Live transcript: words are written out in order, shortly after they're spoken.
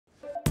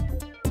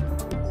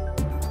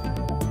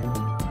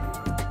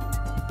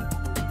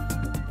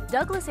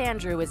Douglas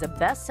Andrew is a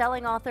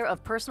best-selling author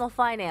of personal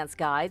finance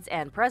guides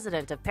and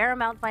president of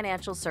Paramount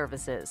Financial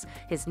Services.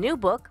 His new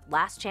book,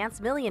 Last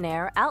Chance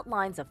Millionaire,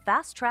 outlines a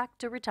fast track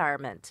to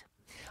retirement.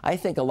 I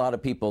think a lot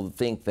of people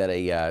think that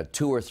a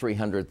 $200,000 or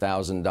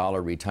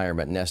 $300,000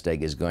 retirement nest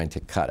egg is going to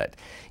cut it.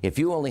 If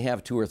you only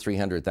have $200,000 or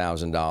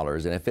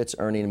 $300,000, and if it's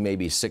earning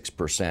maybe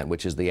 6%,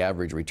 which is the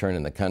average return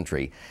in the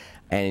country,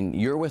 and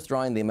you're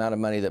withdrawing the amount of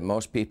money that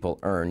most people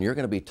earn, you're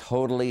going to be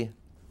totally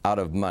out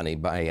of money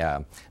by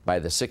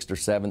the 6th or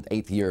 7th,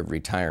 8th year of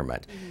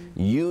retirement.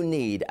 You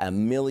need $1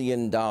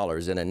 million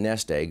in a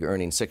nest egg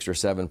earning 6 or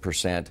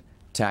 7%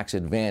 tax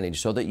advantage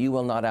so that you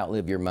will not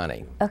outlive your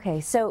money. Okay,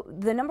 so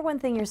the number one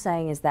thing you're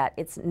saying is that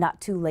it's not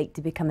too late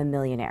to become a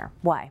millionaire.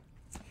 Why?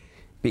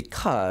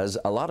 Because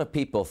a lot of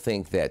people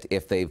think that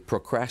if they've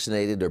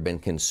procrastinated or been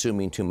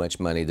consuming too much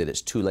money that it's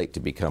too late to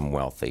become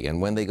wealthy.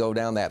 And when they go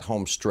down that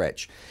home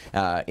stretch,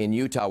 in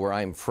Utah where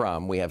I'm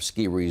from, we have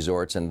ski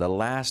resorts, and the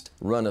last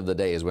run of the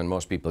day is when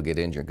most people get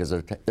injured because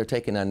they're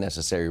taking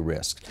unnecessary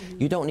risks.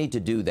 You don't need to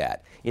do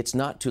that. It's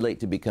not too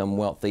late to become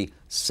wealthy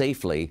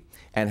safely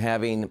and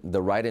having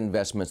the right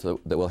investments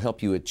that will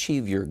help you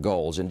achieve your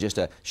goals in just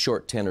a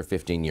short 10 or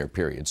 15 year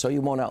period, so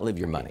you won't outlive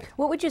your money.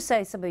 What would you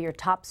say some of your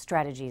top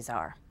strategies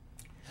are?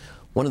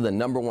 One of the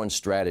 #1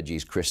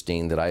 strategies,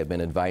 Christine, that I have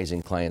been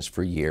advising clients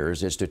for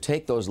years is to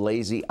take those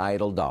lazy,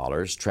 idle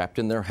dollars trapped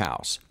in their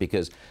house,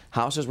 because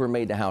houses were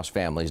made to house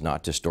families,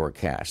 not to store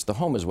cash. The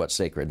home is what's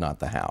sacred, not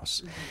the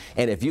house.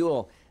 And if you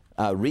will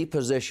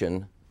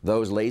reposition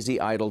those lazy,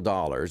 idle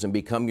dollars and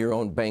become your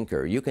own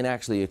banker, you can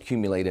actually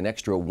accumulate an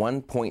extra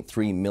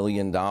 $1.3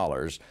 million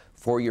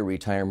for your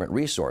retirement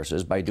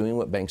resources by doing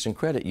what banks and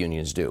credit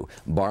unions do,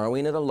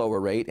 borrowing at a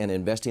lower rate and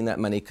investing that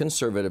money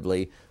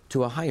conservatively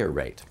to a higher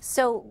rate.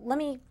 So let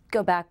me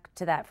go back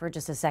to that for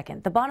just a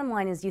second. The bottom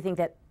line is, you think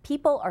that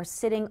people are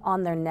sitting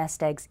on their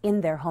nest eggs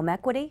in their home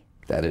equity?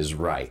 That is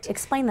right.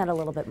 Explain that a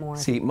little bit more.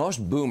 See,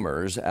 most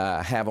boomers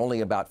have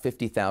only about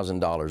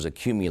 $50,000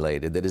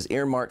 accumulated that is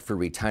earmarked for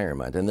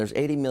retirement, and there's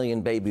 80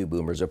 million baby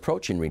boomers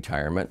approaching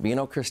retirement. But you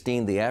know,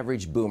 Christine, the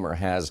average boomer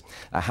has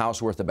a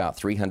house worth about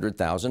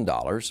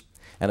 $300,000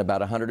 and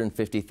about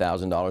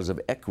 $150,000 of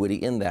equity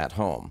in that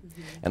home.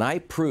 And I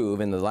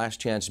prove in the Last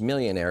Chance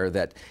Millionaire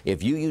that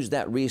if you use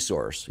that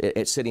resource,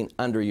 it's sitting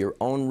under your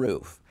own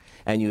roof,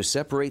 and you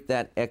separate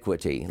that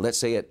equity, let's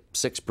say at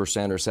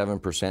 6% or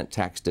 7%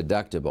 tax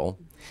deductible,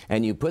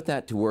 and you put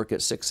that to work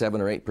at 6,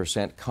 7, or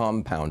 8%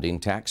 compounding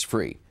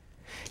tax-free.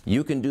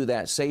 You can do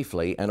that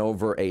safely, and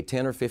over a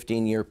 10 or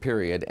 15 year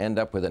period end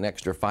up with an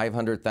extra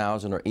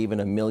 $500,000 or even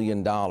 $1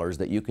 million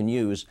that you can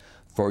use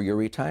for your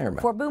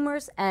retirement. For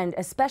boomers, and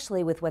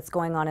especially with what's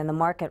going on in the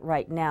market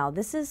right now,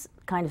 this is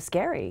kind of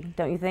scary,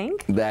 don't you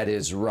think? That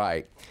is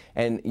right.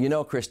 And you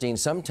know, Christine,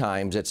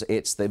 sometimes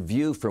it's the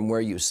view from where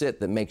you sit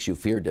that makes you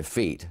fear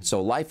defeat.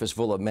 So life is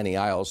full of many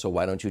aisles, so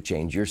why don't you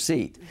change your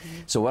seat?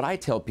 So what I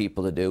tell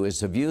people to do is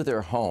to view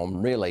their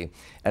home really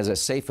as a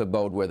safe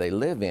abode where they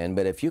live in,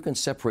 but if you can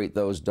separate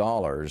those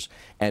dollars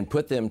and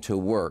put them to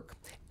work,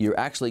 you're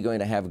actually going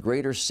to have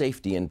greater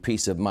safety and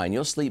peace of mind.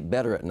 You'll sleep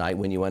better at night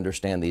when you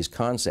understand these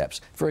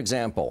concepts. For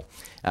example,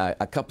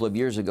 a couple of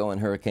years ago in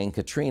Hurricane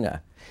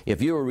Katrina,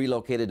 if you were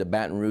relocated to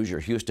Baton Rouge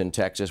or Houston,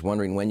 Texas,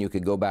 wondering when you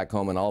could go back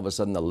home, and all of a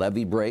sudden the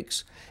levee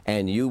breaks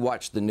and you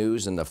watch the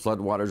news and the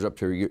floodwaters up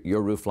to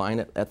your roof line,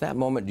 at that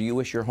moment, do you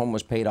wish your home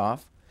was paid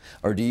off?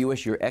 Or do you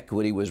wish your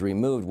equity was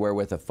removed, where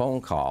with a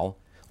phone call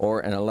or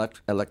an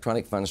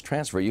electronic funds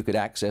transfer you could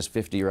access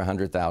 $50,000 or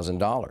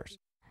 $100,000?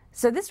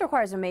 So this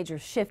requires a major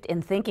shift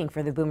in thinking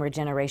for the boomer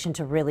generation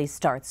to really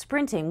start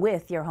sprinting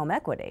with your home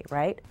equity,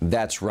 right?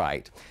 That's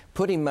right.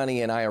 Putting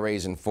money in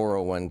IRAs and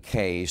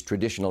 401ks,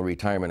 traditional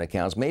retirement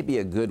accounts, may be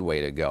a good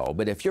way to go.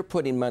 But if you're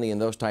putting money in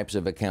those types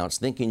of accounts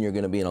thinking you're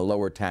going to be in a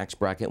lower tax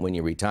bracket when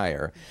you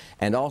retire,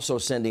 and also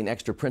sending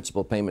extra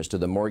principal payments to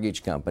the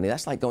mortgage company,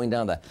 that's like going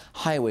down the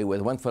highway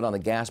with one foot on the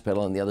gas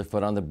pedal and the other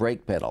foot on the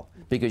brake pedal,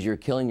 because you're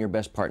killing your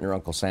best partner,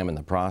 Uncle Sam, in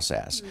the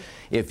process.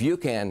 If you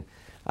can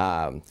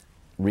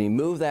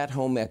remove that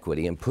home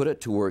equity and put it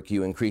to work,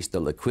 you increase the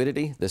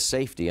liquidity, the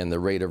safety, and the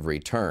rate of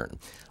return.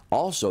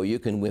 Also, you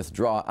can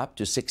withdraw up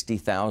to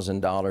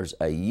 $60,000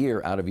 a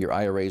year out of your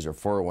IRAs or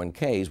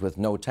 401ks with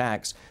no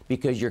tax,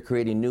 because you're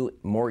creating new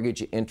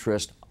mortgage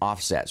interest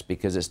offsets,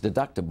 because it's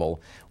deductible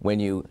when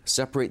you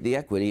separate the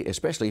equity,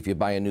 especially if you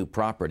buy a new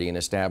property and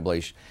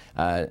establish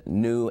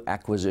new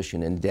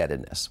acquisition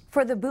indebtedness.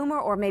 For the boomer,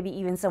 or maybe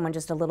even someone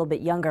just a little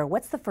bit younger,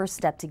 what's the first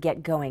step to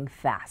get going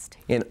fast?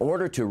 In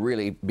order to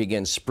really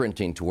begin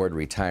sprinting toward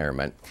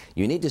retirement,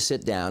 you need to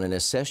sit down and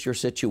assess your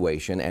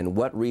situation and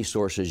what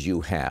resources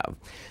you have.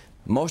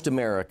 Most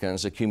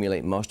Americans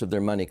accumulate most of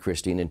their money,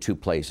 Christine, in two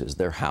places: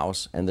 their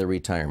house and their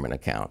retirement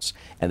accounts.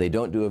 And they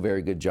don't do a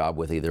very good job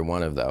with either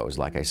one of those.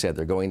 Like I said,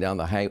 they're going down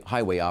the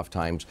highway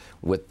oftentimes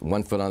with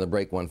one foot on the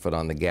brake, one foot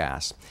on the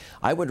gas.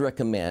 I would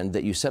recommend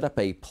that you set up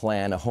a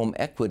plan, a home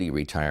equity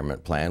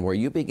retirement plan, where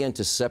you begin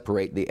to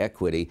separate the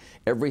equity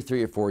every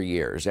 3 or 4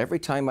 years. Every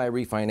time I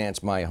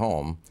refinance my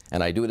home,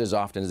 and I do it as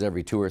often as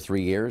every 2 or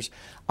 3 years,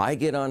 I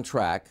get on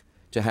track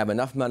to have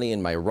enough money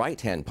in my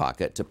right-hand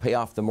pocket to pay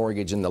off the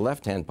mortgage in the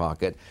left-hand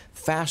pocket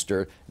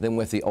faster than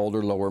with the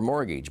older, lower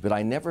mortgage. But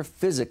I never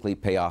physically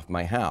pay off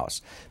my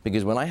house,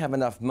 because when I have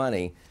enough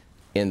money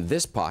in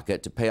this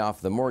pocket to pay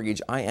off the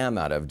mortgage, I am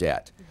out of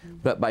debt.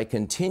 But by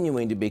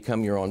continuing to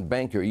become your own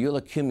banker, you'll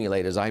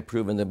accumulate, as I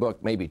prove in the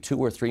book, maybe $2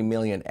 or $3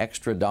 million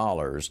extra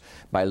dollars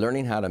by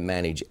learning how to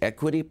manage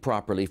equity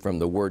properly from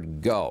the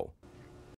word go.